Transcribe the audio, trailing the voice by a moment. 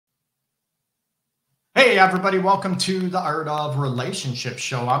Hey, everybody, welcome to the Art of Relationship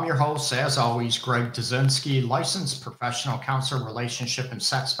Show. I'm your host, as always, Greg Dudzinski, licensed professional counselor, relationship, and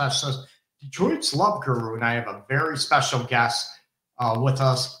sex specialist, Detroit's Love Guru. And I have a very special guest with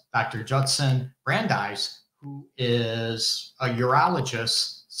us, Dr. Judson Brandeis, who is a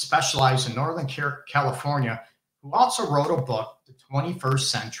urologist specialized in Northern California, who also wrote a book, The 21st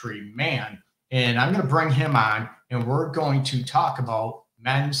Century Man. And I'm going to bring him on, and we're going to talk about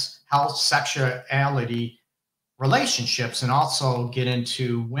men's health, sexuality, relationships, and also get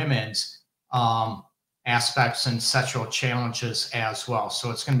into women's aspects and sexual challenges as well. So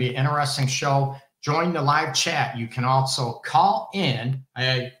it's going to be an interesting show. Join the live chat. You can also call in.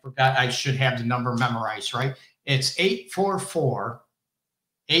 I forgot I should have the number memorized, right? It's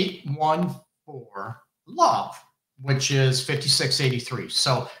 844-814-LOVE, which is 5683.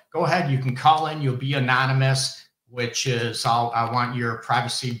 So go ahead. You can call in. You'll be anonymous, which is I want your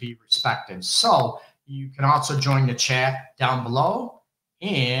privacy to be respected. So you can also join the chat down below,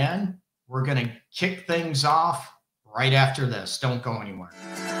 and we're going to kick things off right after this. Don't go anywhere.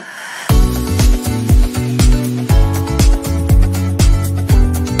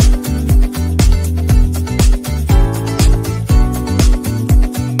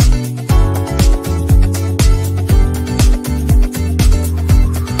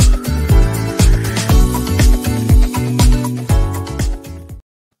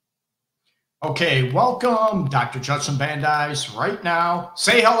 Okay, welcome, Dr. Judson Brandeis. Right now,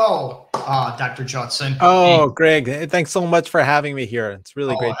 say hello, Dr. Judson. Oh, Greg, thanks so much for having me here. It's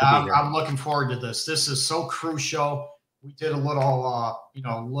really great to be here. I'm looking forward to this. This is so crucial. We did a little,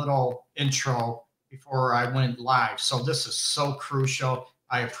 little intro before I went live. So this is so crucial.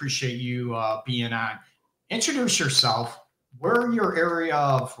 I appreciate you being on. Introduce yourself. Where your area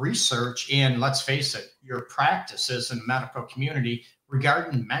of research and, let's face it, your practices in the medical community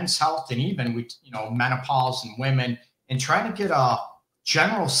regarding men's health and even with menopause and women, and trying to get a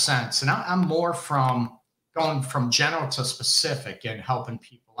general sense. And I'm more from going from general to specific and helping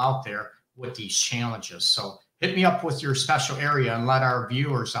people out there with these challenges. So hit me up with your special area and let our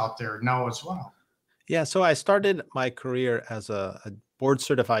viewers out there know as well. Yeah, so I started my career as a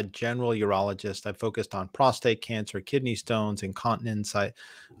board-certified general urologist. I focused on prostate cancer, kidney stones, incontinence. I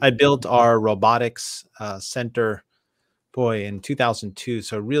built our robotics center, in 2002.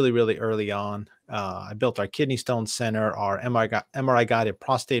 So really, really early on. I built our kidney stone center, our MRI-guided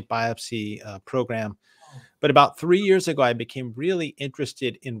prostate biopsy program. But about 3 years ago, I became really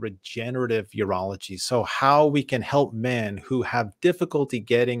interested in regenerative urology. So how we can help men who have difficulty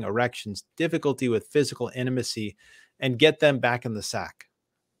getting erections, difficulty with physical intimacy, and get them back in the sack,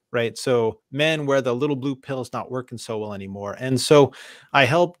 right? So men where the little blue pill is not working so well anymore. And so I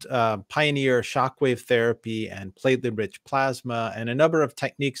helped pioneer shockwave therapy and platelet-rich plasma and a number of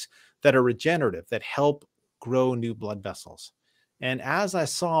techniques that are regenerative, that help grow new blood vessels. And as I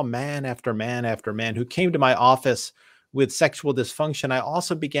saw man after man after man who came to my office with sexual dysfunction, I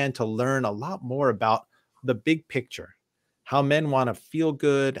also began to learn a lot more about the big picture, how men want to feel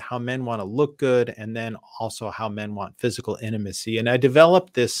good, how men want to look good, and then also how men want physical intimacy. And I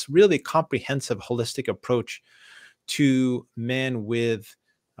developed this really comprehensive, holistic approach to men with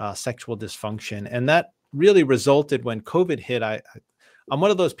sexual dysfunction. And that really resulted when COVID hit. I'm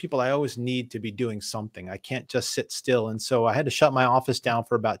one of those people, I always need to be doing something. I can't just sit still. And so I had to shut my office down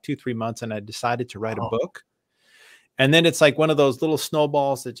for about 2-3 months, and I decided to write a book. And then it's like one of those little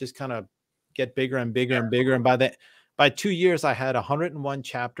snowballs that just kind of get bigger and bigger and bigger. And by 2 years, I had 101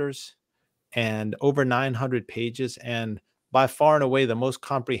 chapters and over 900 pages, and by far and away the most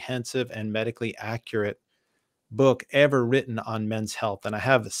comprehensive and medically accurate book ever written on men's health. And I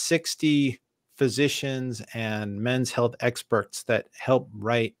have 60 physicians and men's health experts that help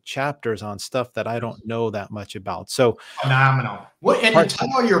write chapters on stuff that I don't know that much about. So phenomenal. And the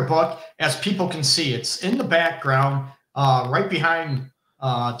title of your book, as people can see, it's in the background, right behind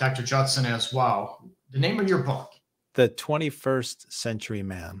Dr. Judson as well. The name of your book? The 21st Century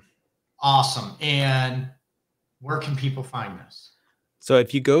Man. Awesome. And where can people find this? So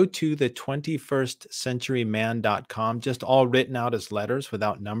if you go to the 21stcenturyman.com, just all written out as letters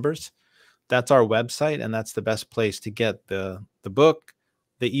without numbers, that's our website, and that's the best place to get the book,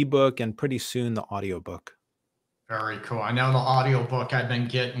 the ebook, and pretty soon the audiobook. Very cool. I know the audiobook I've been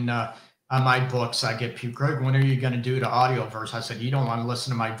getting on my books. I get people, Greg, when are you going to do the audio version? I said, you don't want to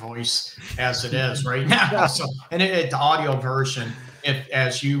listen to my voice as it is right now. So, and the audio version,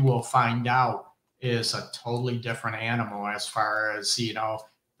 as you will find out, is a totally different animal as far as, the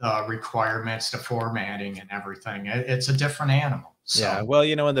requirements, the formatting and everything. It's a different animal. So, yeah, well,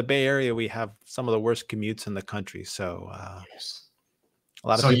 in the Bay Area, we have some of the worst commutes in the country. So yes. A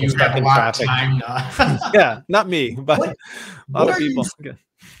lot of So people you stuck have a in lot of traffic. time to Yeah, not me, but what a lot what of are you people. Yeah.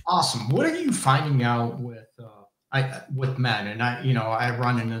 awesome. What are you finding out with men? And I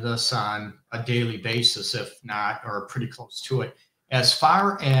run into this on a daily basis, if not, or pretty close to it, as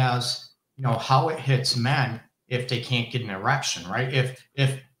far as how it hits men if they can't get an erection, right?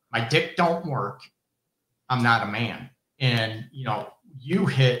 If my dick don't work, I'm not a man. And you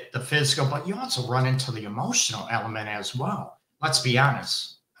hit the physical, but you also run into the emotional element as well. Let's be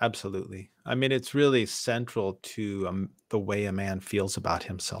honest. Absolutely. I mean, it's really central to the way a man feels about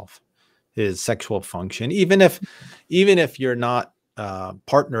himself, his sexual function. Even if you're not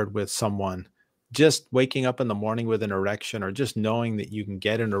partnered with someone, just waking up in the morning with an erection, or just knowing that you can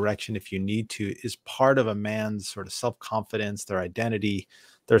get an erection if you need to, is part of a man's sort of self-confidence, their identity,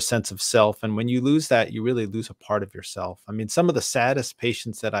 their sense of self. And when you lose that, you really lose a part of yourself. I mean, some of the saddest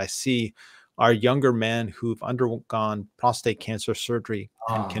patients that I see are younger men who've undergone prostate cancer surgery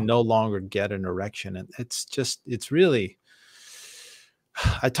and can Um, no longer get an erection. And it's really,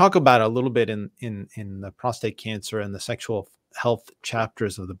 I talk about it a little bit in the prostate cancer and the sexual health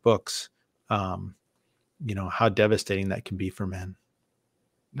chapters of the books. Um, how devastating that can be for men.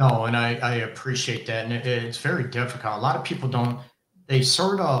 no, and I appreciate that. And it's very difficult. A lot of people don't, they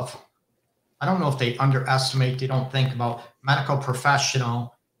sort of, I don't know if they underestimate, they don't think about medical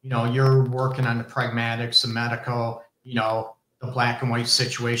professional. You're working on the pragmatics, the medical, the black and white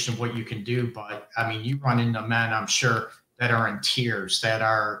situation, what you can do. But I mean, you run into men, I'm sure, that are in tears, that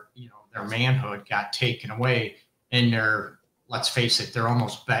are, their manhood got taken away. And let's face it, they're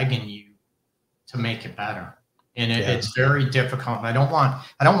almost begging you to make it better. And Yeah. it's very difficult. And I don't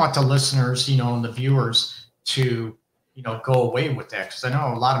want the listeners, and the viewers to, go away with that. Cause I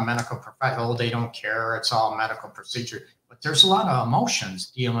know a lot of medical professionals, they don't care. It's all medical procedure, but there's a lot of emotions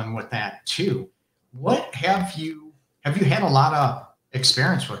dealing with that too. What have you had a lot of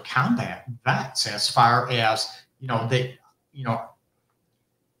experience with combat vets as far as, they, you know,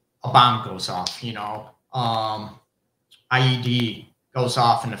 a bomb goes off, IED goes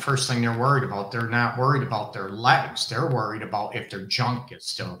off, and the first thing they're not worried about their legs. They're worried about if their junk is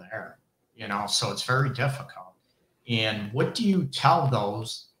still there, so it's very difficult. And what do you tell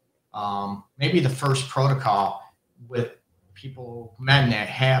those? Maybe the first protocol with men that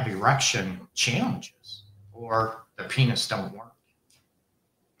have erection challenges or the penis don't work.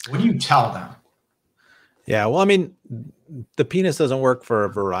 What do you tell them? Yeah. Well, I mean, the penis doesn't work for a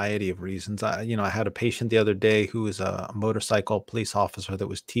variety of reasons. I had a patient the other day who was a motorcycle police officer that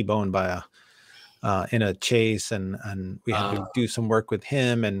was T-boned by in a chase, and we had Uh, to do some work with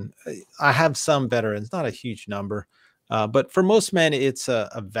him. And I have some veterans, not a huge number, but for most men, it's a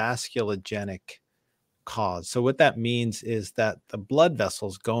vasculogenic cause. So what that means is that the blood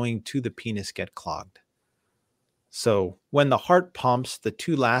vessels going to the penis get clogged. So when the heart pumps, the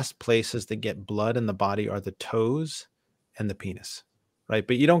two last places that get blood in the body are the toes and the penis, right?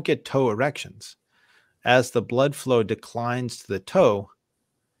 But you don't get toe erections. As the blood flow declines to the toe,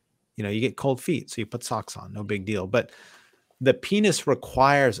 you get cold feet. So you put socks on, no big deal. But the penis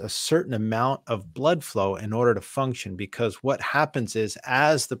requires a certain amount of blood flow in order to function, because what happens is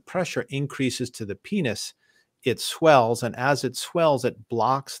as the pressure increases to the penis, it swells. And as it swells, it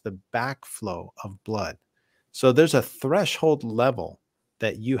blocks the backflow of blood. So there's a threshold level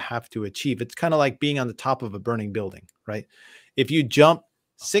that you have to achieve. It's kind of like being on the top of a burning building, right? If you jump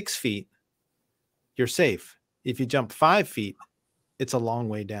 6 feet, you're safe. If you jump 5 feet, it's a long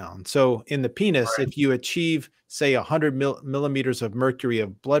way down. So in the penis, if you achieve, say, 100 millimeters of mercury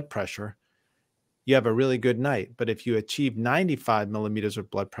of blood pressure, you have a really good night. But if you achieve 95 millimeters of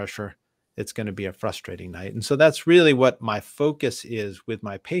blood pressure, it's going to be a frustrating night. And so that's really what my focus is with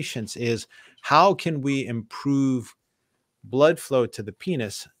my patients, is how can we improve blood flow to the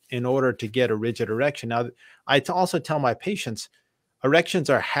penis in order to get a rigid erection? Now, I also tell my patients erections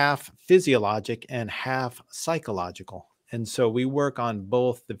are half physiologic and half psychological. And so we work on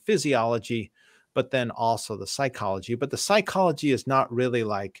both the physiology, but then also the psychology. But the psychology is not really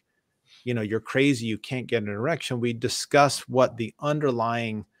like, you're crazy, you can't get an erection. We discuss what the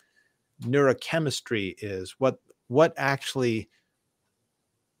underlying neurochemistry is, what actually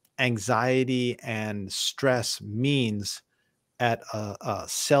anxiety and stress means at a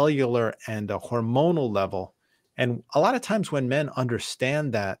cellular and a hormonal level. And a lot of times when men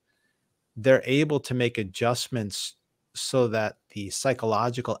understand that, they're able to make adjustments so that the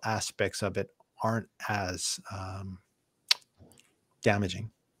psychological aspects of it aren't as damaging.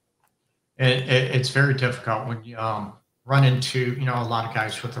 it's very difficult when you run into a lot of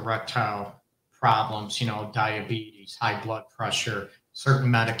guys with erectile problems, diabetes, high blood pressure, certain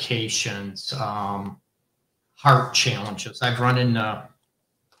medications, heart challenges. I've run into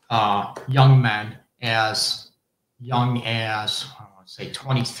young men as young as, I want to say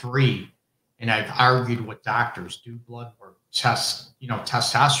 23. And I've argued with doctors, do blood work, test,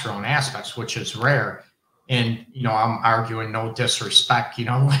 testosterone aspects, which is rare. And, I'm arguing no disrespect,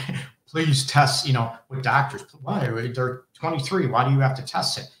 please test, with doctors. Why? They're 23. Why do you have to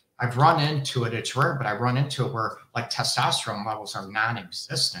test it? I've run into it. It's rare, but I run into it where like testosterone levels are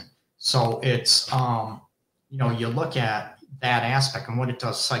non-existent. So it's, you look at that aspect and what it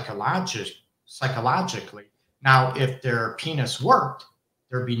does psychologically. Now, if their penis worked,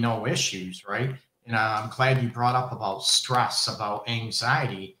 there'd be no issues, right? And I'm glad you brought up about stress, about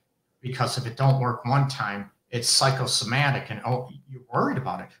anxiety, because if it don't work one time, it's psychosomatic, and you're worried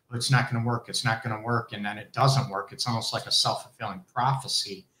about it, but it's not going to work. It's not going to work, and then it doesn't work. It's almost like a self-fulfilling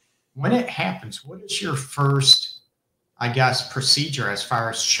prophecy. When it happens, what is your first, I guess, procedure as far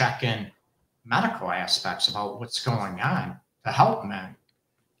as checking medical aspects about what's going on to help men?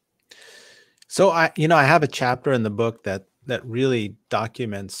 So I have a chapter in the book that really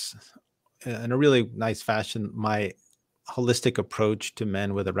documents in a really nice fashion my holistic approach to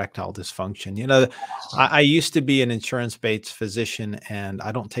men with erectile dysfunction. I used to be an insurance-based physician, and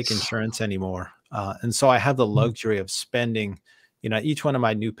I don't take insurance anymore. And so I have the luxury of spending, each one of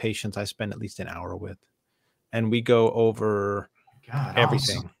my new patients I spend at least an hour with, and we go over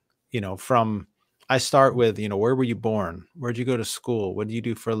everything. Awesome. From I start with, where were you born? Where'd you go to school? What do you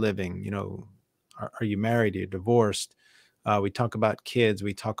do for a living? Are you married? Are you divorced? We talk about kids.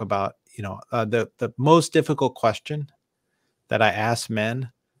 We talk about, the most difficult question that I ask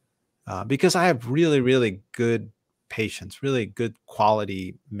men, because I have really, really good patients, really good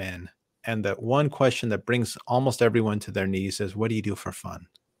quality men. And the one question that brings almost everyone to their knees is, what do you do for fun?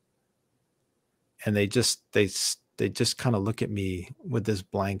 And they just kind of look at me with this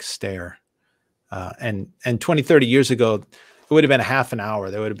blank stare. And 20, 30 years ago, it would have been a half an hour.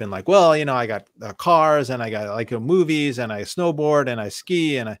 They would have been like, well, I got cars, and I got like movies, and I snowboard, and I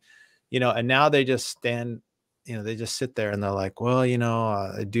ski, and and now they just stand, they just sit there and they're like, well,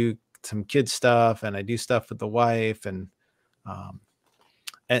 I do some kid stuff, and I do stuff with the wife.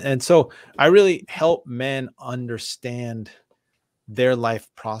 And so I really help men understand their life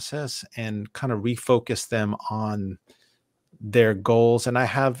process and kind of refocus them on their goals. And I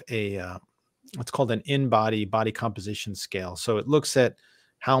have what's called an in-body body composition scale. So it looks at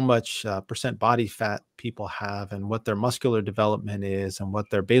how much percent body fat people have, and what their muscular development is, and what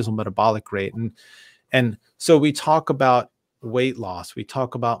their basal metabolic rate. And so we talk about weight loss, we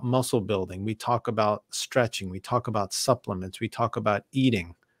talk about muscle building, we talk about stretching, we talk about supplements, we talk about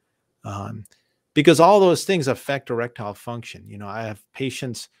eating, because all those things affect erectile function. I have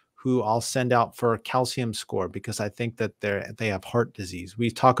patients who I'll send out for a calcium score because I think that they have heart disease. We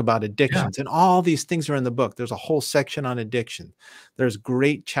talk about addictions, and all these things are in the book. There's a whole section on addiction. There's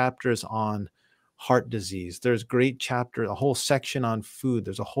great chapters on heart disease. There's a whole section on food.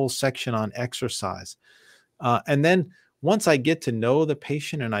 There's a whole section on exercise. And then once I get to know the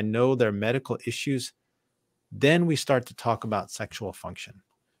patient and I know their medical issues, then we start to talk about sexual function.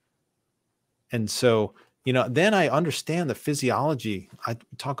 And so, then I understand the physiology. I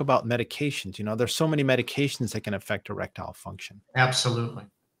talk about medications. There's so many medications that can affect erectile function. Absolutely.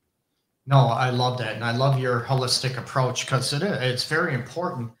 No, I love that. And I love your holistic approach, because it's very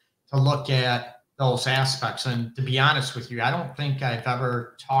important to look at those aspects. And to be honest with you, I don't think I've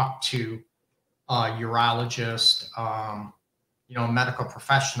ever talked to a urologist, medical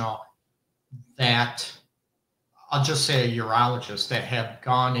professional that, I'll just say a urologist, that have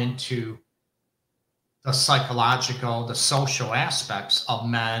gone into the psychological, the social aspects of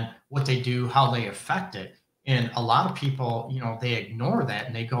men, what they do, how they affect it. And a lot of people, they ignore that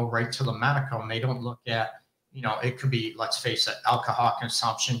and they go right to the medical, and they don't look at, it could be, let's face it, alcohol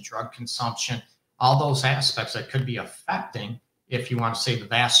consumption, drug consumption, all those aspects that could be affecting, if you want to say, the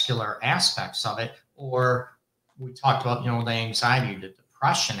vascular aspects of it. Or we talked about, the anxiety, the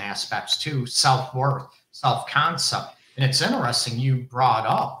depression aspects too, self-worth, self-concept. And it's interesting you brought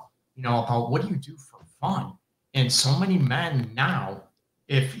up, about what do you do for fun? And so many men now,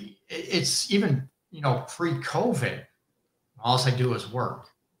 if it's even, pre-COVID, all I do is work.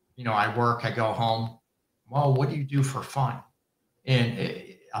 I work, I go home. Well, what do you do for fun? And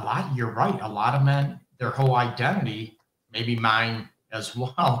you're right. A lot of men, their whole identity, maybe mine as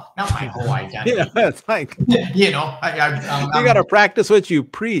well, not my whole identity. Yeah, it's like, you got to practice what you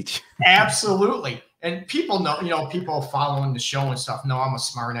preach. Absolutely. And people know, people following the show and stuff know I'm a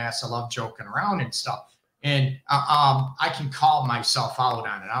smart ass. I love joking around and stuff. And I can call myself out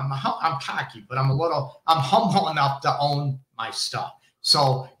on it. I'm cocky, but I'm humble enough to own my stuff.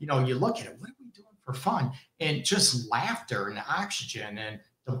 So, you look at it, what are we doing for fun? And just laughter and oxygen and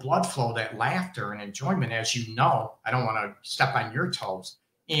the blood flow, that laughter and enjoyment, as you know, I don't want to step on your toes.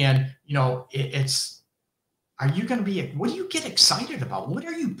 And, it's, are you going to be, what do you get excited about? What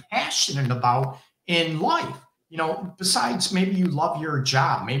are you passionate about in life? Besides maybe you love your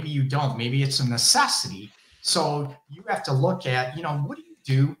job, maybe you don't, maybe it's a necessity. So you have to look at, what do you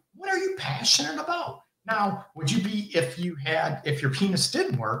do? What are you passionate about? Now, would you be, if your penis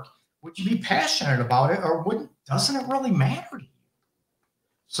didn't work, would you be passionate about it, or doesn't it really matter to you?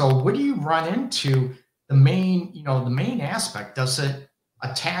 So what do you run into the main aspect? Does it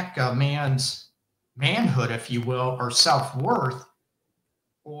attack a man's manhood, if you will, or self-worth,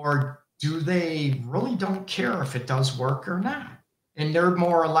 or do they really don't care if it does work or not? And they're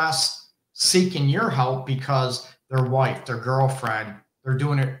more or less seeking your help because their wife, their girlfriend, they're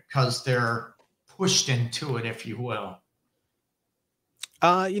doing it because they're pushed into it, if you will.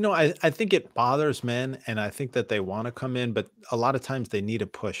 I think it bothers men, and I think that they want to come in, but a lot of times they need a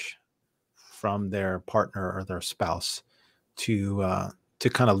push from their partner or their spouse to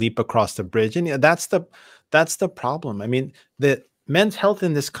kind of leap across the bridge. And that's the problem. I mean, the men's health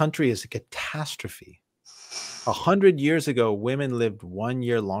in this country is a catastrophe. 100 years ago, women lived 1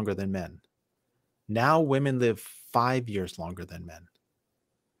 year longer than men. Now women live 5 years longer than men.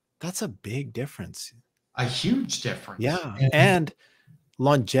 That's a big difference. A huge difference. Yeah. And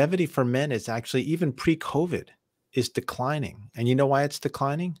longevity for men is actually, even pre-COVID, is declining. And you know why it's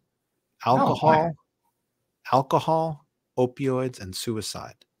declining? Alcohol, opioids, and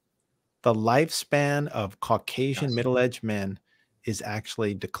suicide. The lifespan of Caucasian middle-aged men is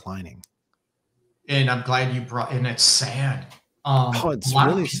actually declining. And I'm glad you brought, and it's sad. It's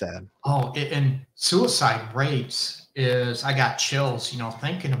really sad. And suicide rates I got chills,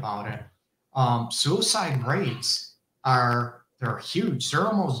 thinking about it. Suicide rates they're huge. They're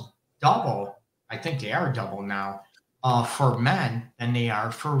almost double. I think they are double now for men than they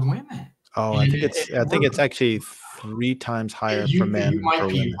are for women. I think it's actually 3 times higher for men. You might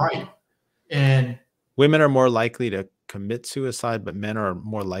be right. And women are more likely to commit suicide, but men are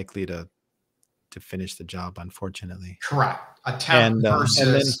more likely to finish the job, unfortunately. Correct. And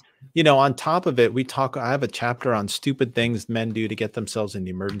then, on top of it, I have a chapter on stupid things men do to get themselves in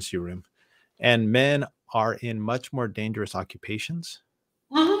the emergency room. And men are in much more dangerous occupations,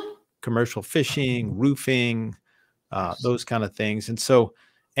 commercial fishing, roofing, those kind of things.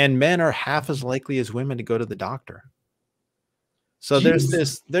 And men are half as likely as women to go to the doctor. So there's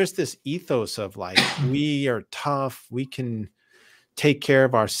this ethos of like, we are tough, we can take care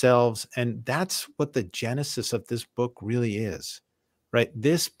of ourselves. And that's what the genesis of this book really is, right?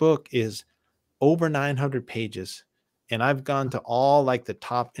 This book is over 900 pages. And I've gone to all like the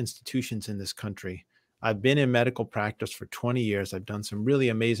top institutions in this country. I've been in medical practice for 20 years. I've done some really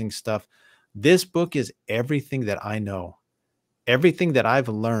amazing stuff. This book is everything that I know, everything that I've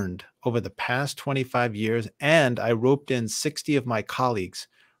learned over the past 25 years. And I roped in 60 of my colleagues,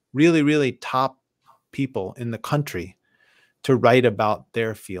 really, really top people in the country, to write about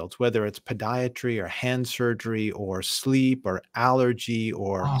their fields, whether it's podiatry or hand surgery or sleep or allergy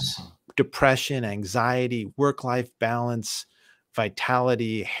or depression, anxiety, work-life balance,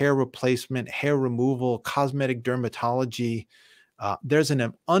 vitality, hair replacement, hair removal, cosmetic dermatology. There's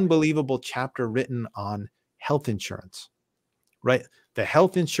an unbelievable chapter written on health insurance, right? The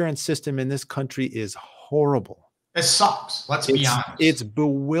health insurance system in this country is horrible. It sucks. Let's be honest. It's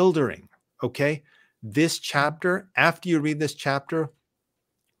bewildering. Okay. This chapter, after you read this chapter,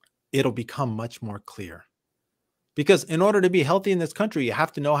 it'll become much more clear. Because in order to be healthy in this country, you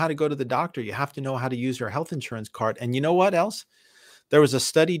have to know how to go to the doctor. You have to know how to use your health insurance card. And you know what else? There was a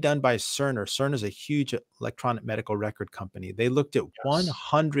study done by Cerner. Cerner is a huge electronic medical record company. They looked at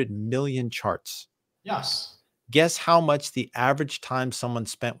 100 million charts. Yes. Guess how much the average time someone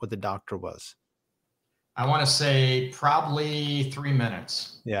spent with the doctor was? I want to say probably 3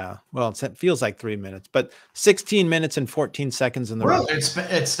 minutes. Yeah. Well, it feels like 3 minutes, but 16 minutes and 14 seconds in the really,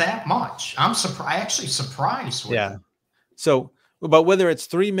 it's that much. I'm actually surprised with it. So, but whether it's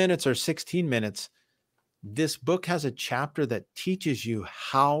 3 minutes or 16 minutes, this book has a chapter that teaches you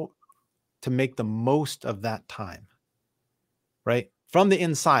how to make the most of that time, right? From the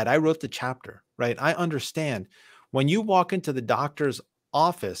inside, I wrote the chapter, right? I understand when you walk into the doctor's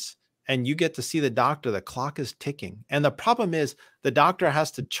office and you get to see the doctor, the clock is ticking. And the problem is the doctor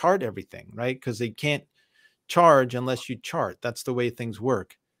has to chart everything, right? Because they can't charge unless you chart. That's the way things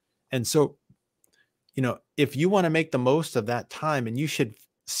work. And so, if you want to make the most of that time, and you should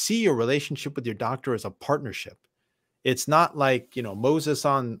see your relationship with your doctor as a partnership. It's not like, Moses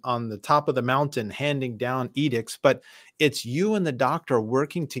on the top of the mountain handing down edicts, but it's you and the doctor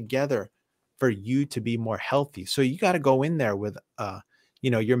working together for you to be more healthy. So you got to go in there with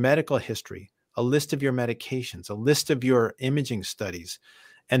your medical history, a list of your medications, a list of your imaging studies,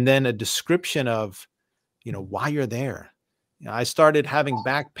 and then a description of, why you're there. I started having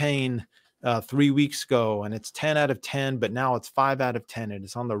back pain 3 weeks ago, and it's 10 out of 10, but now it's 5 out of 10, and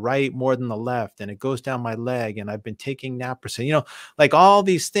it's on the right more than the left, and it goes down my leg, and I've been taking naproxen, like all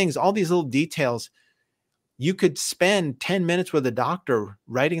these things, all these little details. You could spend 10 minutes with a doctor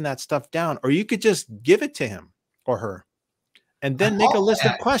writing that stuff down, or you could just give it to him or her and then make a list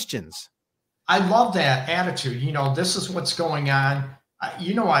of questions. I love that attitude. This is what's going on.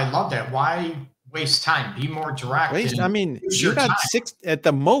 I love that. Why waste time? Be more direct. I mean, you got at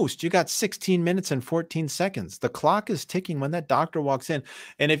the most, you got 16 minutes and 14 seconds. The clock is ticking when that doctor walks in.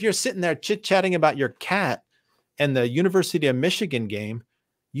 And if you're sitting there chit-chatting about your cat and the University of Michigan game,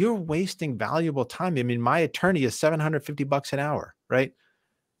 you're wasting valuable time. I mean, my attorney is $750 an hour, right?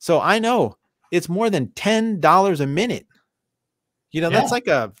 So I know it's more than $10 a minute. That's like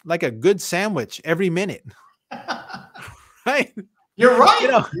a good sandwich every minute. Right? You're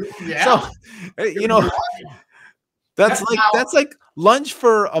right. So, that's like lunch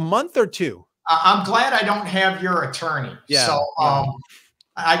for a month or two. I'm glad I don't have your attorney. Yeah. So,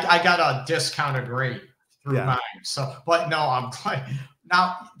 I got a discounted rate through mine. So, but no, I'm glad.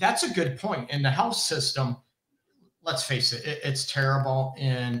 Now, that's a good point. In the health system, let's face it, it's terrible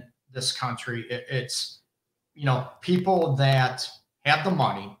in this country. It's, people that have the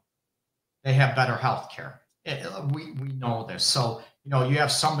money, they have better health care. We know this. So, you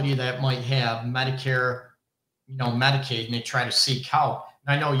have somebody that might have Medicare, Medicaid, and they try to seek help.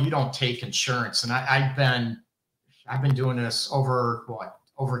 And I know you don't take insurance. And I've been doing this over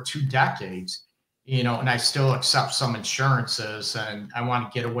 2 decades. And I still accept some insurances, and I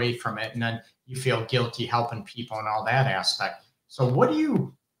want to get away from it. And then you feel guilty helping people and all that aspect. So what do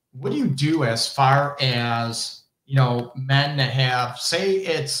you do as far as, men that have, say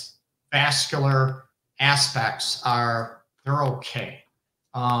it's vascular aspects they're okay.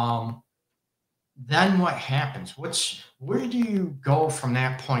 Then what happens? Where do you go from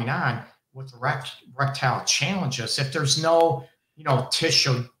that point on with erectile challenges? If there's no,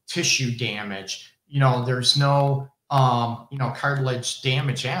 tissue damage, there's no, cartilage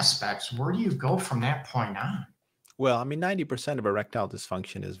damage aspects, where do you go from that point on? Well, I mean, 90% of erectile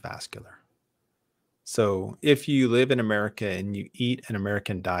dysfunction is vascular. So if you live in America and you eat an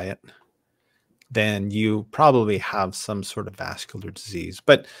American diet, then you probably have some sort of vascular disease.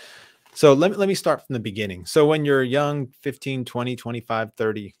 But so let me start from the beginning. So when you're young, 15, 20, 25,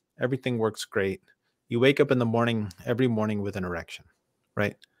 30, everything works great. You wake up in the morning, every morning with an erection,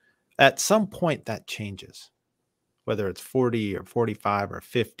 right? At some point that changes, whether it's 40 or 45 or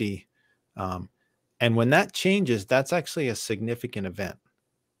 50. And when that changes, that's actually a significant event.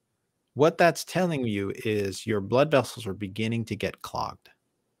 What that's telling you is your blood vessels are beginning to get clogged,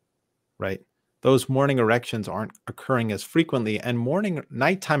 right? Those morning erections aren't occurring as frequently, and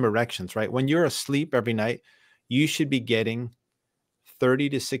nighttime erections, right? When you're asleep every night, you should be getting 30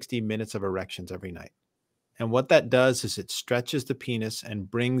 to 60 minutes of erections every night. And what that does is it stretches the penis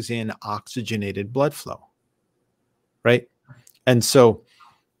and brings in oxygenated blood flow, right? And so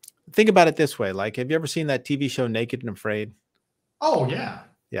think about it this way. Like, have you ever seen that TV show Naked and Afraid? Oh, yeah.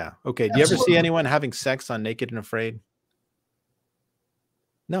 Yeah. Okay. Do you ever see anyone having sex on Naked and Afraid?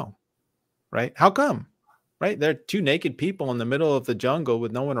 No. Right? How come? Right? They're 2 naked people in the middle of the jungle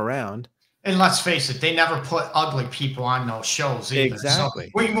with no one around. And let's face it, they never put ugly people on those shows either.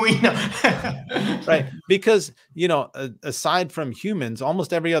 Exactly. So we know. Right. Because, aside from humans,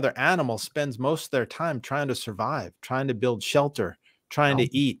 almost every other animal spends most of their time trying to survive, trying to build shelter, trying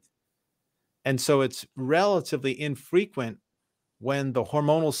to eat. And so it's relatively infrequent when the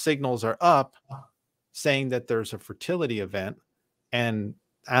hormonal signals are up saying that there's a fertility event and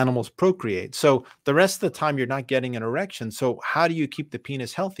animals procreate. So the rest of the time you're not getting an erection. So how do you keep the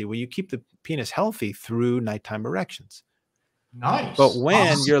penis healthy? Well, you keep the penis healthy through nighttime erections. Nice. But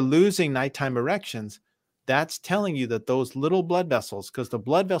when you're losing nighttime erections, that's telling you that those little blood vessels, because the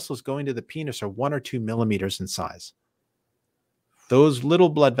blood vessels going to the penis are 1 or 2 millimeters in size. Those little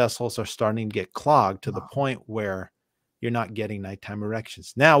blood vessels are starting to get clogged to the point where you're not getting nighttime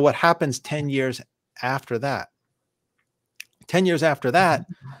erections. Now, what happens 10 years after that? 10 years after that,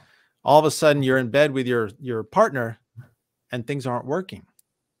 all of a sudden you're in bed with your partner and things aren't working.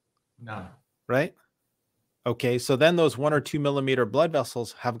 No. Right? Okay. So then those 1 or 2 millimeter blood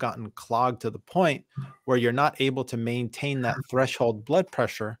vessels have gotten clogged to the point where you're not able to maintain that threshold blood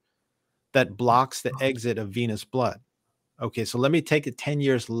pressure that blocks the exit of venous blood. Okay. So let me take it 10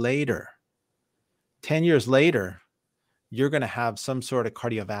 years later. 10 years later, you're going to have some sort of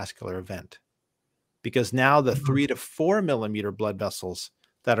cardiovascular event. because now the 3 to 4 millimeter blood vessels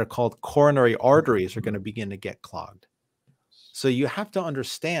that are called coronary arteries are going to begin to get clogged. So you have to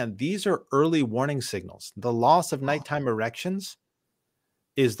understand these are early warning signals. The loss of nighttime erections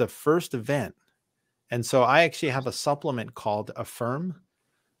is the first event. And so I actually have a supplement called Affirm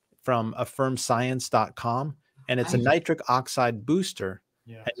from affirmscience.com, and it's a nitric oxide booster.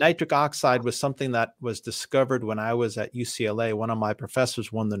 Yes. And nitric oxide was something that was discovered when I was at UCLA. One of my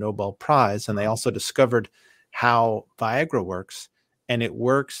professors won the Nobel Prize, and they also discovered how Viagra works, and it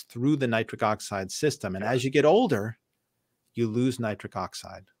works through the nitric oxide system. And as you get older, you lose nitric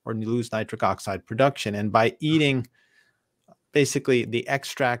oxide, or you lose nitric oxide production. And by eating basically the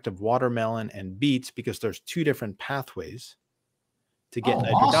extract of watermelon and beets, because there's 2 different pathways to get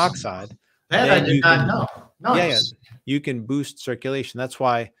nitric oxide. That I did not know. Nice. Yeah, you can boost circulation. That's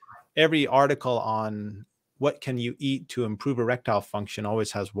why every article on what can you eat to improve erectile function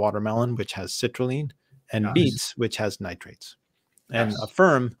always has watermelon, which has citrulline, and beets, which has nitrates. And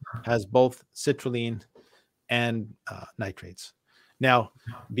Affirm has both citrulline and nitrates. Now,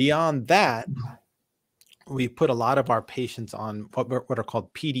 beyond that, we put a lot of our patients on what are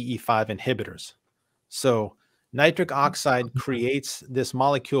called PDE5 inhibitors. So nitric oxide creates this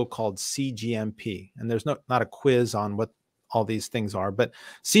molecule called CGMP, and there's not a quiz on what all these things are, but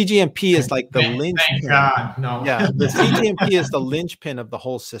CGMP is like the linchpin. Thank God, no. Yeah, the CGMP is the linchpin of the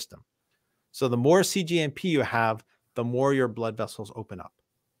whole system. So the more CGMP you have, the more your blood vessels open up.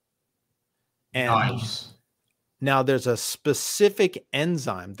 And now there's a specific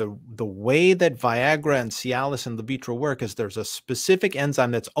enzyme. The way that Viagra and Cialis and Levitra work is there's a specific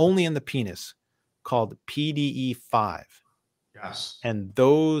enzyme that's only in the penis called PDE5. Yes. And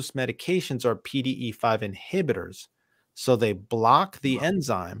those medications are PDE5 inhibitors. So they block the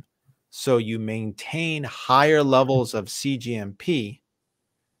enzyme, so you maintain higher levels of CGMP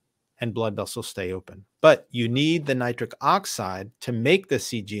and blood vessels stay open. But you need the nitric oxide to make the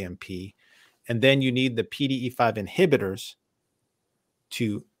CGMP, and then you need the PDE5 inhibitors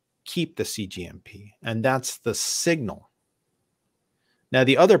to keep the CGMP. And that's the signal. Now,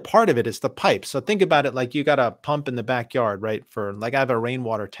 the other part of it is the pipe. So think about it like you got a pump in the backyard, right? For like I have a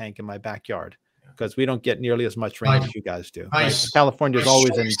rainwater tank in my backyard because we don't get nearly as much rain as you guys do. Right? California is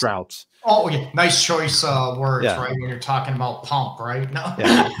always in droughts. Oh, yeah. Nice choice words, right? When you're talking about pump, right? No.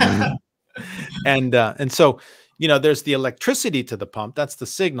 Yeah. And so, you know, there's the electricity to the pump. That's the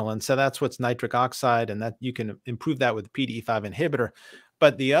signal. And so that's what's nitric oxide, and that you can improve that with PDE5 inhibitor.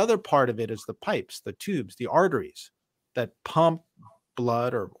 But the other part of it is the pipes, the tubes, the arteries that pump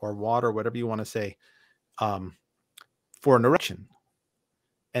blood or water, whatever you want to say, for an erection.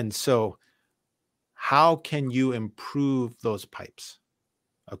 And so how can you improve those pipes?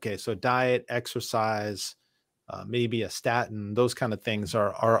 Okay, so diet, exercise, maybe a statin, those kind of things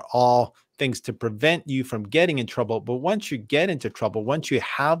are all things to prevent you from getting in trouble. But once you get into trouble, once you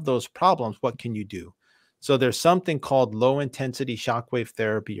have those problems, what can you do? So there's something called low intensity shockwave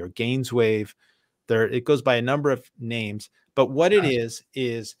therapy or Gainswave. It goes by a number of names, but what it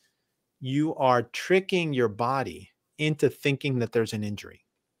is you are tricking your body into thinking that there's an injury.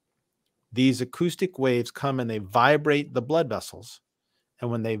 These acoustic waves come and they vibrate the blood vessels.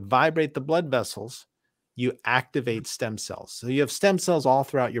 And when they vibrate the blood vessels, you activate stem cells. So you have stem cells all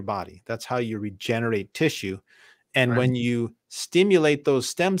throughout your body. That's how you regenerate tissue. And when you stimulate those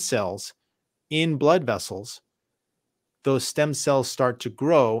stem cells in blood vessels, those stem cells start to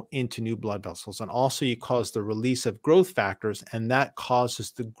grow into new blood vessels. And also you cause the release of growth factors, and that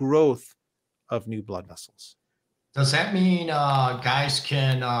causes the growth of new blood vessels. Does that mean guys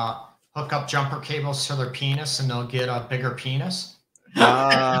can hook up jumper cables to their penis and they'll get a bigger penis?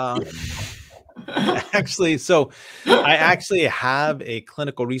 Actually, so I actually have a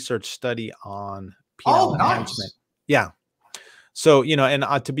clinical research study on penile enhancement. Yeah. So, you know, and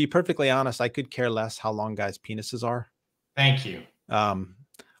to be perfectly honest, I could care less how long guys' penises are. Thank you.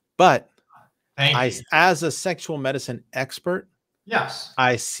 But Thank you. As a sexual medicine expert, yes,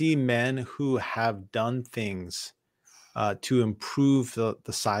 I see men who have done things to improve the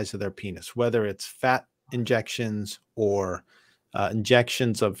size of their penis, whether it's fat injections or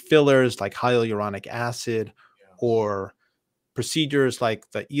injections of fillers like hyaluronic acid, or procedures like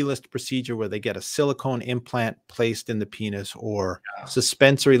the E-list procedure where they get a silicone implant placed in the penis, or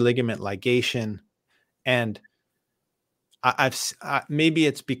suspensory ligament ligation. And maybe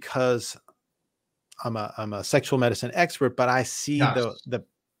it's because I'm a sexual medicine expert, but I see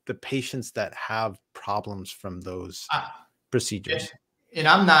the patients that have problems from those procedures. And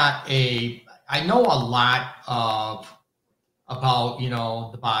I'm not I know a lot about, you know,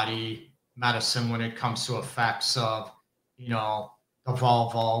 the body medicine when it comes to effects of, you know, the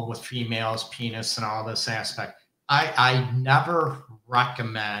vulva with females, penis, and all this aspect. I never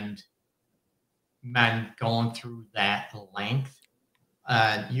recommend men going through that length.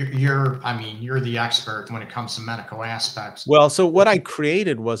 I mean, you're the expert when it comes to medical aspects. Well, so what I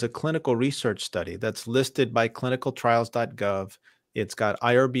created was a clinical research study that's listed by clinicaltrials.gov. It's got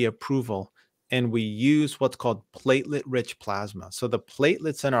IRB approval, and we use what's called platelet-rich plasma. So the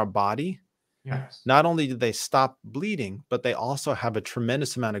platelets in our body, Yes. not only do they stop bleeding, but they also have a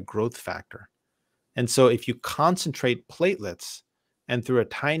tremendous amount of growth factor. And so if you concentrate platelets and through a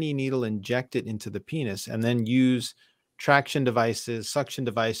tiny needle inject it into the penis and then use traction devices, suction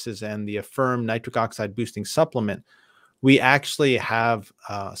devices, and the Affirm nitric oxide boosting supplement, we actually have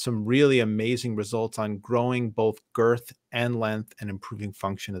some really amazing results on growing both girth and length and improving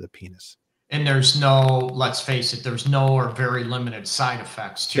function of the penis. And there's no, let's face it, there's no or very limited side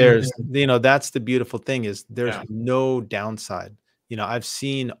effects to There's, that's the beautiful thing is there's Yeah. no downside. I've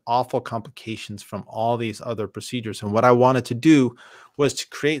seen awful complications from all these other procedures. And what I wanted to do was to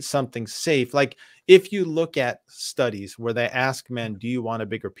create something safe. Like if you look at studies where they ask men, do you want a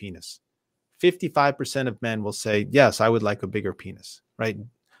bigger penis? 55% of men will say, yes, I would like a bigger penis, right?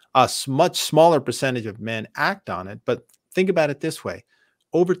 A much smaller percentage of men act on it. But think about it this way.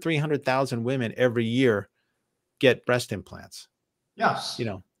 Over 300,000 women every year get breast implants. Yes.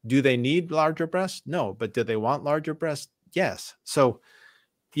 Do they need larger breasts? No. But do they want larger breasts? Yes. So,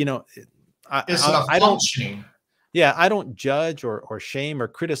 I don't, I don't judge or shame or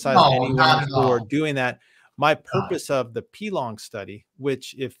criticize No, anyone not at for all. doing that. My purpose of the P-Long study,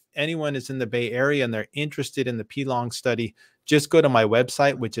 which if anyone is in the Bay Area and they're interested in the P-Long study, just go to my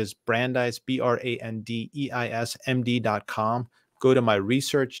website, which is Brandeis, BRANDEISMD.com. Go to my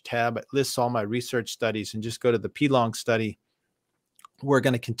research tab. It lists all my research studies and just go to the P-Long study. We're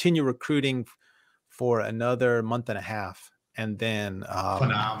going to continue recruiting for another month and a half. And then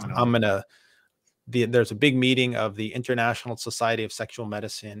phenomenal. There's a big meeting of the International Society of Sexual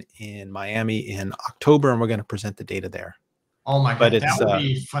Medicine in Miami in October, and we're going to present the data there. Oh my God, that would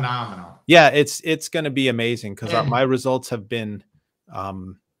be phenomenal. Yeah, it's going to be amazing because my results have been,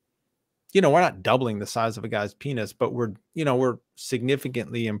 we're not doubling the size of a guy's penis, but we're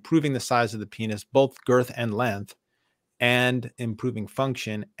significantly improving the size of the penis, both girth and length, and improving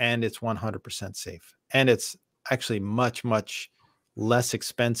function, and it's 100% safe. And it's actually much, much less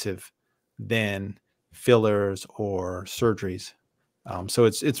expensive than fillers or surgeries. So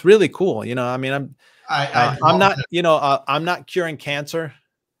it's really cool. I mean, I'm not, I'm not curing cancer,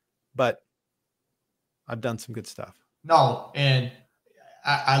 but I've done some good stuff. No, and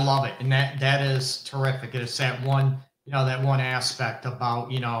I love it. And that is terrific. It's that one, that one aspect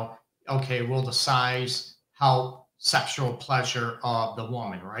about, okay, will the size help sexual pleasure of the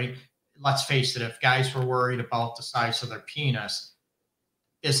woman, right? Let's face it, if guys were worried about the size of their penis,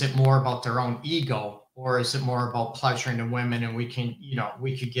 is it more about their own ego or is it more about pleasuring the women? And we could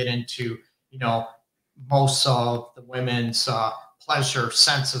get into, most of the women's pleasure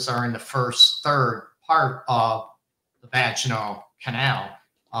senses are in the first third part of the vaginal canal,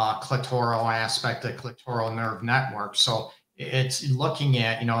 clitoral aspect, the clitoral nerve network. So it's looking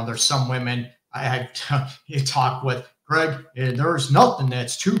at, there's some women I had you talk with, Greg, there's nothing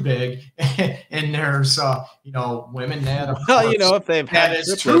that's too big, and there's women that if they've had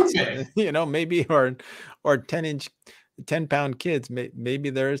triplets, too big, maybe or 10-pound kids, maybe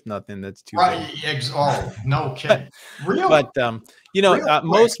there is nothing that's too big. Oh, no kidding.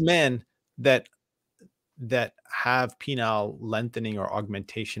 Most men that have penile lengthening or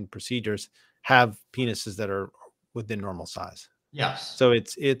augmentation procedures have penises that are within normal size. Yes. So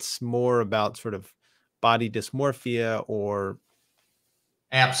it's more about sort of body dysmorphia or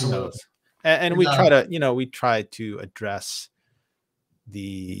absolutely. And we try to address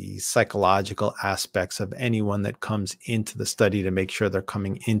the psychological aspects of anyone that comes into the study to make sure they're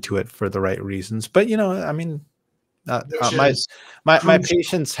coming into it for the right reasons. But I mean, my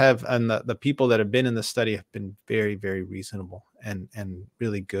patients have, and the people that have been in the study have been very, very reasonable and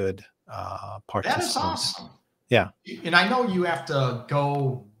really good participants. That is awesome. Yeah. And I know you have to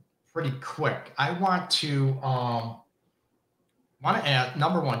go pretty quick. I want to add,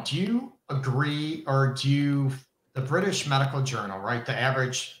 number one, do you agree or the British Medical Journal, right? The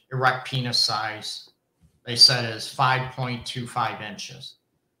average erect penis size, they said, is 5.25 inches.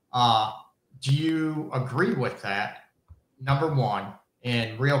 Do you agree with that? Number one.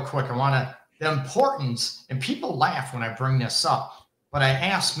 And real quick, the importance, and people laugh when I bring this up, but I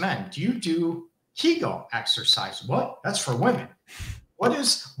ask men, do you do Kegel exercise? What? That's for women. What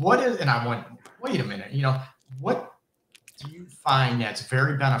is, and I went, wait a minute, what do you find that's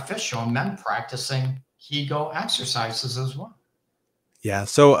very beneficial in men practicing Kegel exercises as well? Yeah.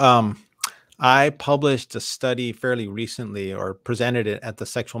 So I published a study fairly recently, or presented it at the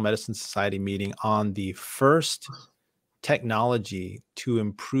Sexual Medicine Society meeting, on the first technology to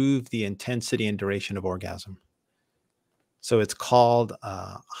improve the intensity and duration of orgasm. So it's called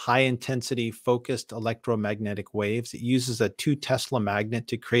high intensity focused electromagnetic waves. It uses a 2 Tesla magnet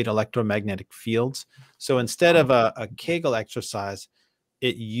to create electromagnetic fields. So instead of a Kegel exercise,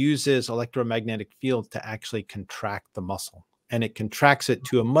 it uses electromagnetic fields to actually contract the muscle. And it contracts it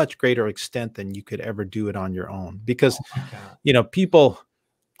to a much greater extent than you could ever do it on your own. Because, Oh my God. people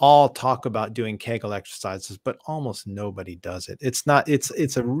all talk about doing Kegel exercises, but almost nobody does it.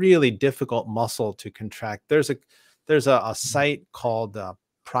 It's a really difficult muscle to contract. There's a site called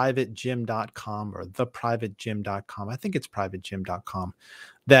privategym.com, or theprivategym.com. I think it's privategym.com,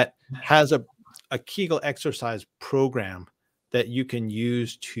 that has a Kegel exercise program that you can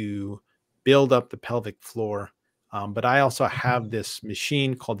use to build up the pelvic floor. But I also have this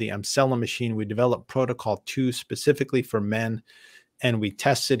machine called the Amsella machine. We developed Protocol 2 specifically for men, and we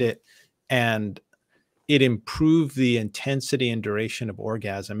tested it, and it improved the intensity and duration of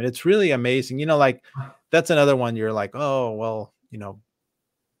orgasm. And it's really amazing. Like, that's another one you're like, oh, well,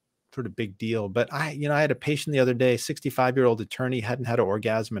 sort of big deal. But I had a patient the other day, 65-year-old attorney, hadn't had an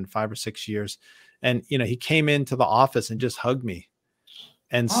orgasm in 5 or 6 years. And, he came into the office and just hugged me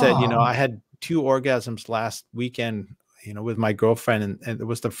and said, Oh, I had 2 orgasms last weekend, with my girlfriend. And it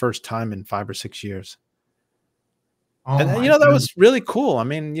was the first time in 5 or 6 years. oh And, my that goodness. was really cool. I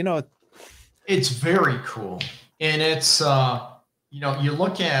mean, It's very cool. And it's, you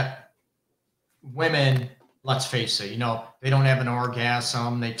look at women, let's face it, they don't have an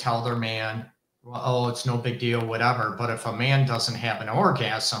orgasm. They tell their man, well, oh, it's no big deal, whatever. But if a man doesn't have an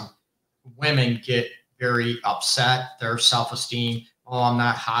orgasm, women get very upset, their self-esteem. Oh, I'm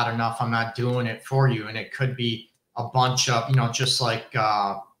not hot enough. I'm not doing it for you. And it could be a bunch of, just like,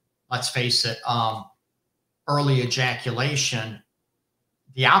 let's face it, early ejaculation.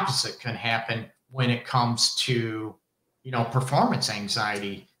 The opposite can happen when it comes to, performance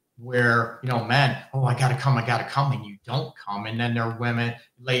anxiety, where, men, oh, I got to come, and you don't come. And then their women,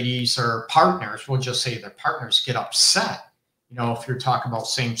 ladies, or partners, we'll just say their partners get upset. If you're talking about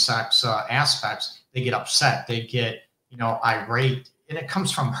same sex aspects, they get upset, they get, irate, and it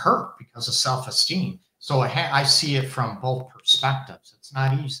comes from hurt because of self esteem. So I see it from both perspectives. It's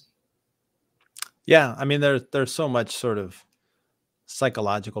not easy. Yeah. I mean, there's so much sort of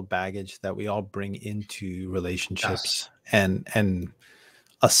psychological baggage that we all bring into Yes. relationships, and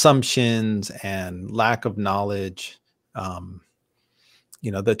assumptions and lack of knowledge. The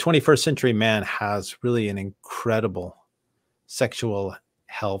 21st century man has really an incredible sexual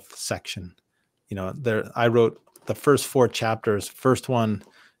health section. I wrote the first 4 chapters. First one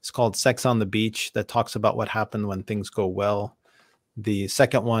is called Sex on the Beach, that talks about what happened when things go well. The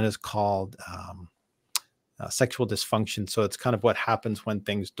second one is called sexual dysfunction. So it's kind of what happens when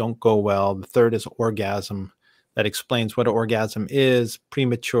things don't go well. The third is orgasm, that explains what orgasm is,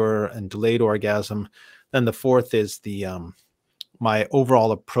 premature and delayed orgasm. Then the fourth is the my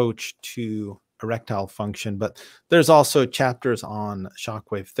overall approach to erectile function. But there's also chapters on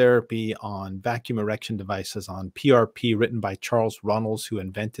shockwave therapy, on vacuum erection devices, on PRP, written by Charles Runnels, who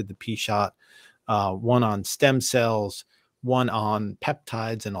invented the P-shot, one on stem cells, one on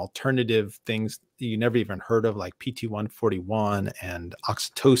peptides and alternative things you never even heard of, like PT141 and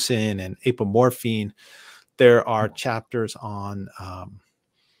oxytocin and apomorphine. There are chapters on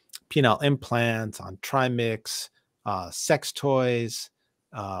penile implants, on trimix, sex toys,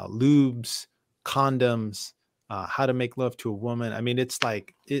 lubes, condoms, how to make love to a woman. I mean, it's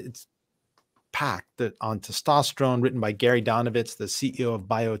packed on testosterone, written by Gary Donovitz, the CEO of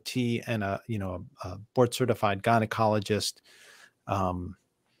BioT, and a board certified gynecologist.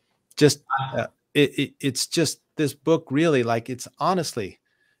 It's just, this book really, like, it's honestly,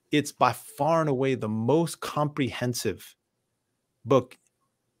 it's by far and away the most comprehensive book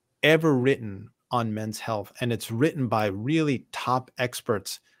ever written on men's health. And it's written by really top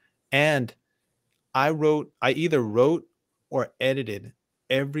experts. And I either wrote or edited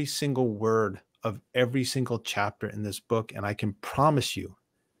every single word of every single chapter in this book. And I can promise you,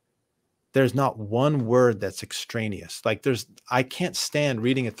 there's not one word that's extraneous. Like, I can't stand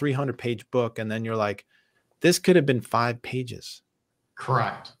reading a 300-page book and then you're like, this could have been 5 pages.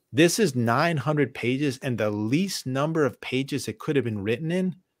 Correct. This is 900 pages, and the least number of pages it could have been written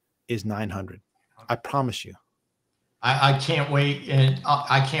in is 900. I promise you. I can't wait, and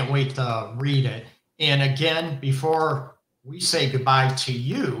I can't wait to read it. And again, before we say goodbye to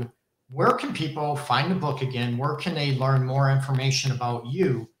you, where can people find the book again? Where can they learn more information about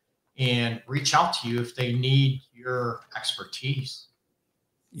you and reach out to you if they need your expertise?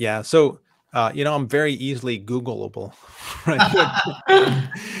 Yeah. So, I'm very easily Googleable,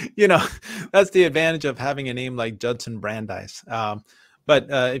 right? you know, that's the advantage of having a name like Judson Brandeis. But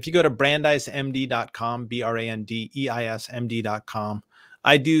if you go to brandeismd.com, brandeismd.com,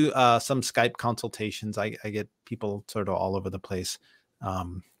 I do some Skype consultations. I get people sort of all over the place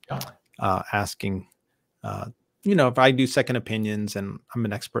um, Yeah. asking, uh, if I do second opinions, and I'm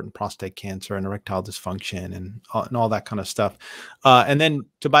an expert in prostate cancer and erectile dysfunction and all that kind of stuff. And then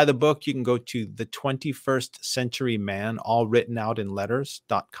to buy the book, you can go to the 21st Century Man, all written out in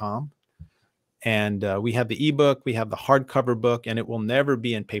letters.com. And we have the ebook, we have the hardcover book, and it will never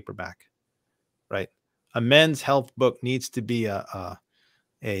be in paperback, right? A men's health book needs to be a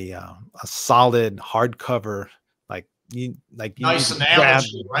solid hardcover, like you need Nice to grab,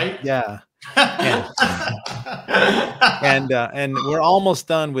 analogy, right? yeah. And and we're almost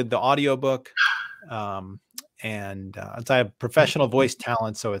done with the audiobook. And I have professional voice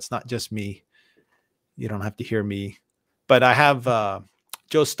talent, so it's not just me. You don't have to hear me. But I have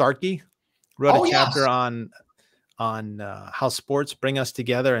Joe Starkey wrote a Oh, chapter yes. on how sports bring us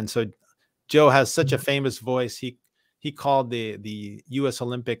together. And so Joe has such a famous voice. He called the U.S.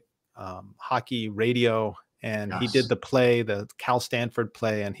 Olympic hockey radio, and he did Yes. the play, the Cal Stanford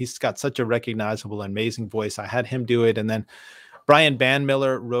play, and he's got such a recognizable, amazing voice. I had him do it. And then Brian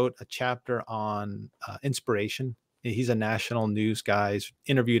Bandmiller wrote a chapter on inspiration. He's a national news guy. He's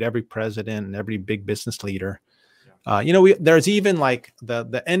interviewed every president and every big business leader. There's even like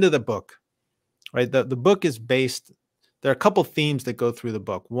the end of the book, right? The book is based, there are a couple themes that go through the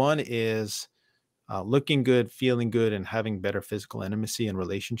book. One is looking good, feeling good, and having better physical intimacy and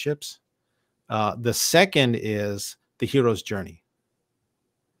relationships. The second is the hero's journey.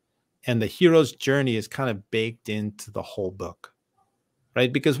 And the hero's journey is kind of baked into the whole book,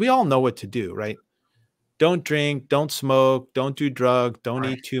 right? Because we all know what to do, right? Don't drink, don't smoke, don't do drugs, don't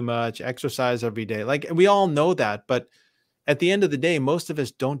Right. eat too much, exercise every day. Like we all know that. But at the end of the day, most of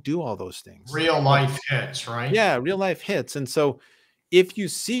us don't do all those things. Real life hits, right? Yeah, real life hits. And so if you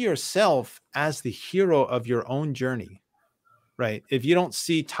see yourself as the hero of your own journey, right? If you don't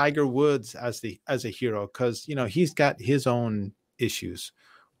see Tiger Woods as a hero, because he's got his own issues,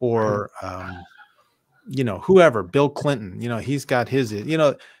 Right. or whoever, Bill Clinton, he's got his, every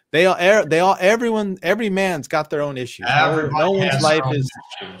man's got their own issues. No Everybody one's has their life own is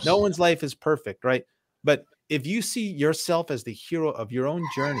issues. no one's life is perfect, right? But if you see yourself as the hero of your own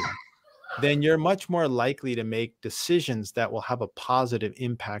journey, then you're much more likely to make decisions that will have a positive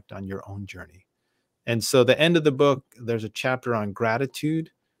impact on your own journey. And so the end of the book, there's a chapter on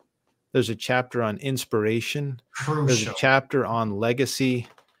gratitude. There's a chapter on inspiration. There's a Crucial. chapter on legacy.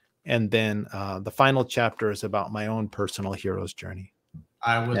 And then the final chapter is about my own personal hero's journey.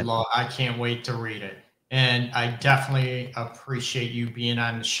 I can't wait to read it. And I definitely appreciate you being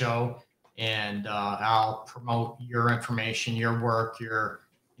on the show. And I'll promote your information, your work, your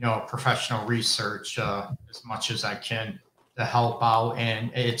professional research as much as I can to help out.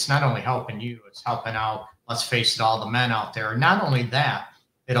 And it's not only helping you, it's helping out, let's face it, all the men out there. Not only that,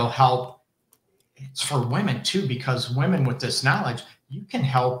 it'll help, it's for women too, because women with this knowledge, you can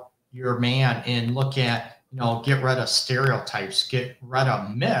help your man and look at, get rid of stereotypes, get rid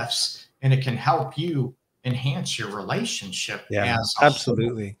of myths, and it can help you enhance your relationship Yeah, as a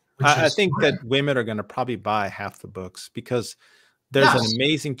absolutely. whole, which I is think great. that women are going to probably buy half the books, because there's an Yes.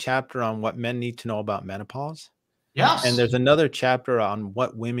 amazing chapter on what men need to know about menopause. And Yes. there's another chapter on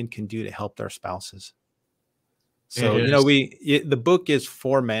what women can do to help their spouses. It So, is. the book is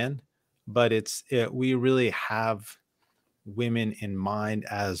for men, but we really have women in mind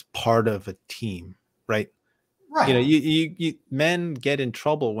as part of a team, right? Right. Men get in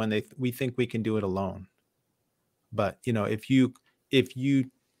trouble when we think we can do it alone. But, if you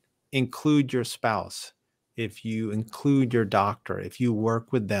include your spouse, if you include your doctor, if you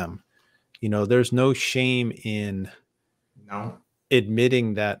work with them, there's no shame in No.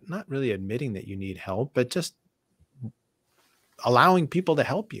 not really admitting that you need help, but just allowing people to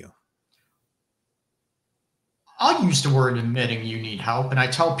help you. I'll use the word admitting you need help. And I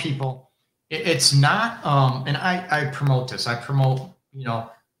tell people it's not, and I promote this. I promote,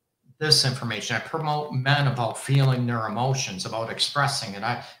 this information. I promote men about feeling their emotions, about expressing it.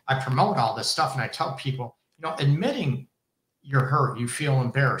 I promote all this stuff. And I tell people, admitting you're hurt, you feel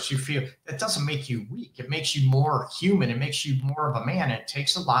embarrassed, that doesn't make you weak. It makes you more human. It makes you more of a man. It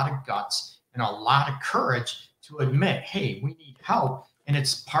takes a lot of guts and a lot of courage to admit, hey, we need help. And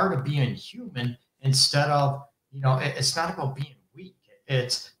it's part of being human instead of, it's not about being weak.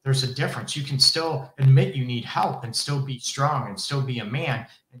 There's a difference. You can still admit you need help and still be strong and still be a man,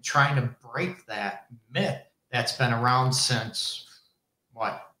 and trying to break that myth that's been around since,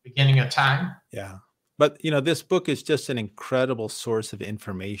 what, beginning of time? Yeah. But, this book is just an incredible source of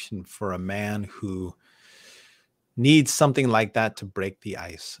information for a man who needs something like that to break the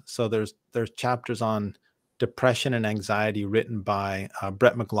ice. So there's chapters on depression and anxiety written by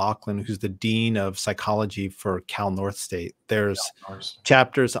Brett McLaughlin, who's the dean of psychology for Cal North State. There's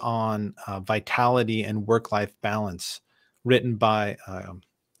chapters on vitality and work-life balance written by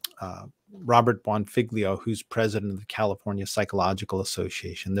Robert Bonfiglio, who's president of the California Psychological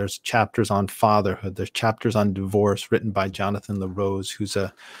Association. There's chapters on fatherhood. There's chapters on divorce written by Jonathan LaRose, who's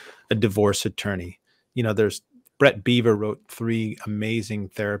a divorce attorney. There's Brett Beaver wrote 3 amazing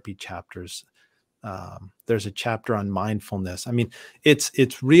therapy chapters. There's a chapter on mindfulness. I mean,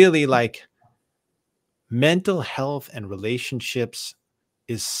 it's really like mental health and relationships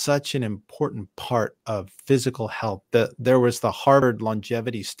is such an important part of physical health. There was the Harvard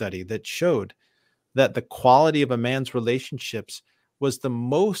longevity study that showed that the quality of a man's relationships was the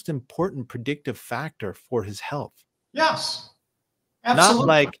most important predictive factor for his health. Yes, absolutely. Not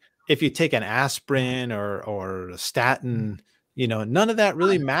like if you take an aspirin or a statin, none of that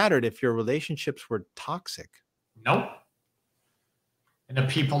really mattered if your relationships were toxic. Nope. And the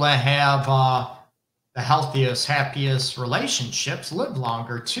people that have the healthiest, happiest relationships live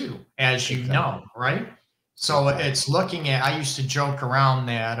longer too, as you know, right? So it's looking at, I used to joke around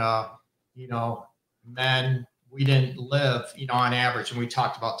that, men, we didn't live, on average, and we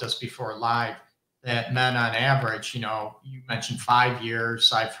talked about this before live, that men on average, you mentioned 5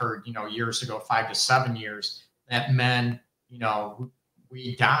 years. I've heard, years ago, 5 to 7 years, that men,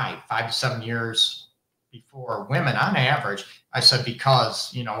 we die 5 to 7 years before women on average. I said,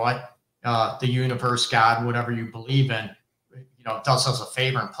 because, the universe, God, whatever you believe in, does us a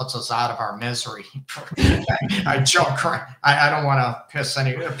favor and puts us out of our misery. I joke. I don't want to piss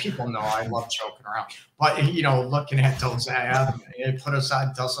any people. Know I love joking around, but looking at those ads, it put us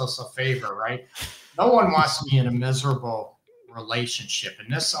out, does us a favor, right? No one wants to be in a miserable relationship,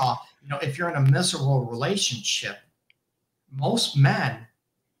 and this, if you're in a miserable relationship, most men,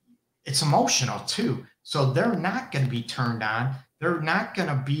 it's emotional too, so they're not going to be turned on. They're not going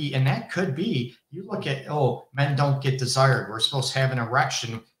to be, and that could be, you look at, men don't get desired. We're supposed to have an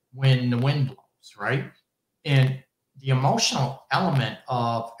erection when the wind blows, right? And the emotional element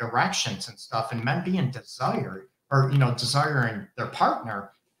of erections and stuff, and men being desired, or, desiring their partner,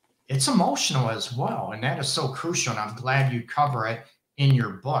 it's emotional as well. And that is so crucial. And I'm glad you cover it in your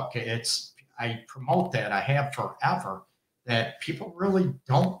book. I promote that. I have forever. That people really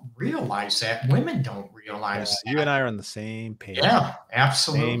don't realize that. Women don't realize that. You and I are on the same page. Yeah,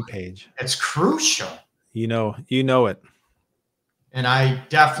 absolutely. Same page. It's crucial. You know it. And I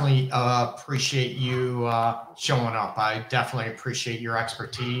definitely appreciate you showing up. I definitely appreciate your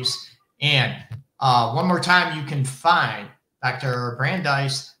expertise. And one more time, you can find Dr.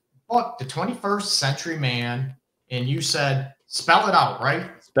 Brandeis' book, The 21st Century Man. And you said, spell it out, right?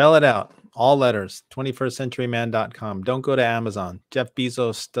 Spell it out. All letters, 21stcenturyman.com. Don't go to Amazon. Jeff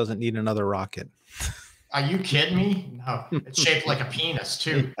Bezos doesn't need another rocket. Are you kidding me? No, it's shaped like a penis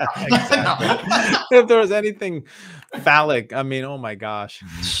too. Yeah, exactly. If there was anything phallic, I mean, oh my gosh.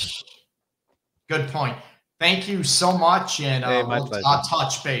 Good point. Thank you so much. And I'll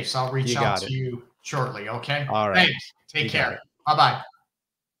touch base. I'll reach out to you shortly. Okay. All right. Thanks. Take care. Bye-bye.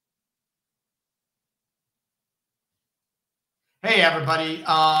 Hey, everybody.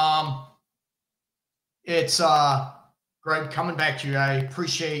 It's Greg coming back to you. I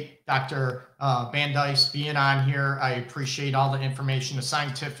appreciate Dr. Brandeis being on here. I appreciate all the information, the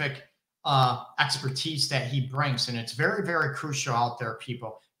scientific expertise that he brings. And it's very, very crucial out there,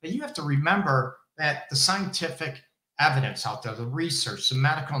 people. But you have to remember that the scientific evidence out there, the research, the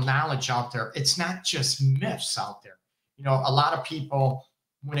medical knowledge out there, it's not just myths out there. A lot of people,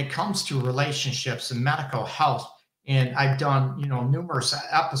 when it comes to relationships and medical health, and I've done, numerous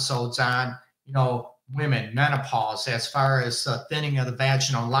episodes on, women, menopause, as far as the thinning of the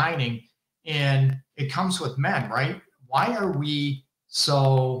vaginal lining, and it comes with men, right? Why are we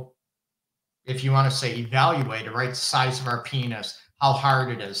so, if you want to say evaluated, right? The size of our penis, how hard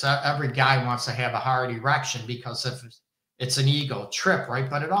it is. Every guy wants to have a hard erection because if it's an ego trip, right?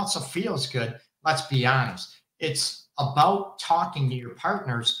 But it also feels good. Let's be honest. It's about talking to your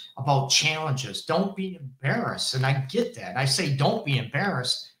partners about challenges. Don't be embarrassed. And I get that. I say, don't be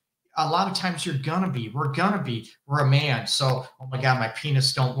embarrassed. A lot of times we're a man. So, oh my God, my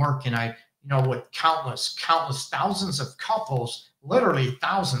penis don't work. And I, with countless thousands of couples, literally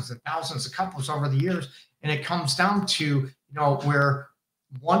thousands and thousands of couples over the years. And it comes down to, where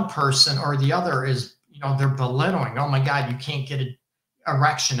one person or the other is, they're belittling. Oh my God, you can't get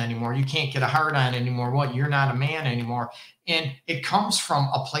erection anymore. You can't get a hard on anymore. What? You're not a man anymore. And it comes from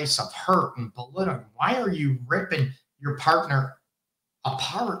a place of hurt and belittling. Why are you ripping your partner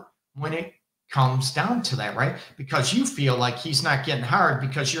apart when it comes down to that, right? Because you feel like he's not getting hard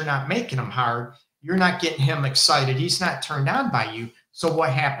because you're not making him hard. You're not getting him excited. He's not turned on by you. So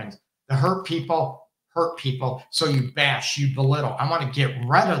what happens? The hurt people hurt people. So you bash, you belittle. I want to get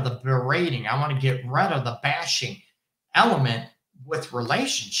rid of the berating. I want to get rid of the bashing element with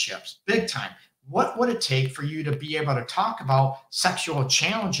relationships, big time. What would it take for you to be able to talk about sexual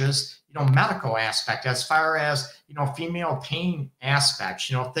challenges, medical aspect, as far as, female pain aspects,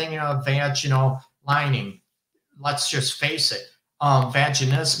 thing of vaginal lining. Let's just face it.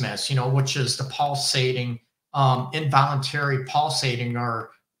 Vaginismus, which is the pulsating, involuntary pulsating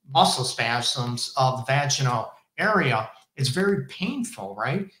or muscle spasms of the vaginal area. It's very painful,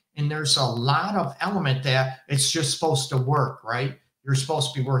 right? And there's a lot of element that it's just supposed to work, right? You're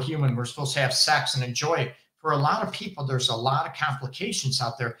supposed to be, we're human. We're supposed to have sex and enjoy it. For a lot of people, there's a lot of complications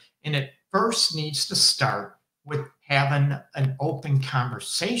out there. And it first needs to start with having an open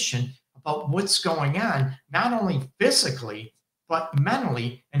conversation about what's going on, not only physically, but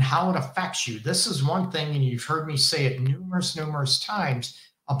mentally, and how it affects you. This is one thing, and you've heard me say it numerous times,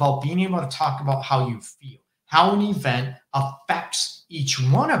 about being able to talk about how you feel, how an event affects each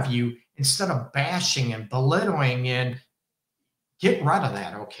one of you, instead of bashing and belittling. And get rid of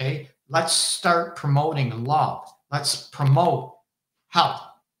that, okay? Let's start promoting love. Let's promote health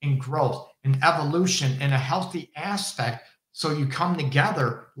and growth and evolution in a healthy aspect, so you come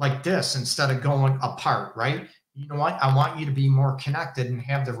together like this instead of going apart, right? You know what? I want you to be more connected and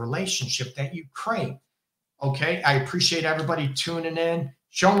have the relationship that you crave, okay? I appreciate everybody tuning in,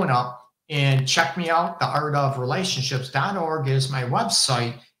 showing up, and check me out. theartofrelationships.org is my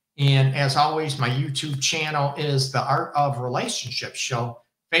website. And as always, my YouTube channel is The Art of Relationships Show.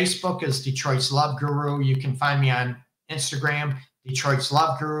 Facebook is Detroit's Love Guru. You can find me on Instagram, Detroit's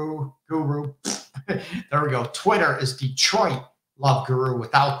Love Guru. There we go. Twitter is Detroit Love Guru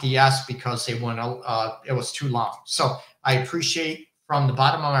without the S, because it was too long. So I appreciate from the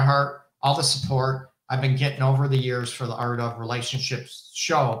bottom of my heart all the support I've been getting over the years for the Art of Relationships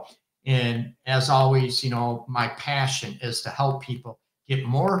Show. And as always, my passion is to help people get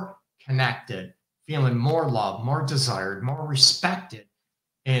more connected, feeling more loved, more desired, more respected,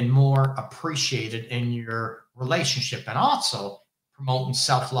 and more appreciated in your relationship, and also promoting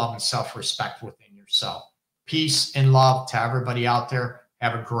self-love and self-respect within yourself. Peace and love to everybody out there.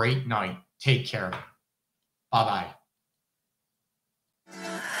 Have a great night. Take care. Bye-bye.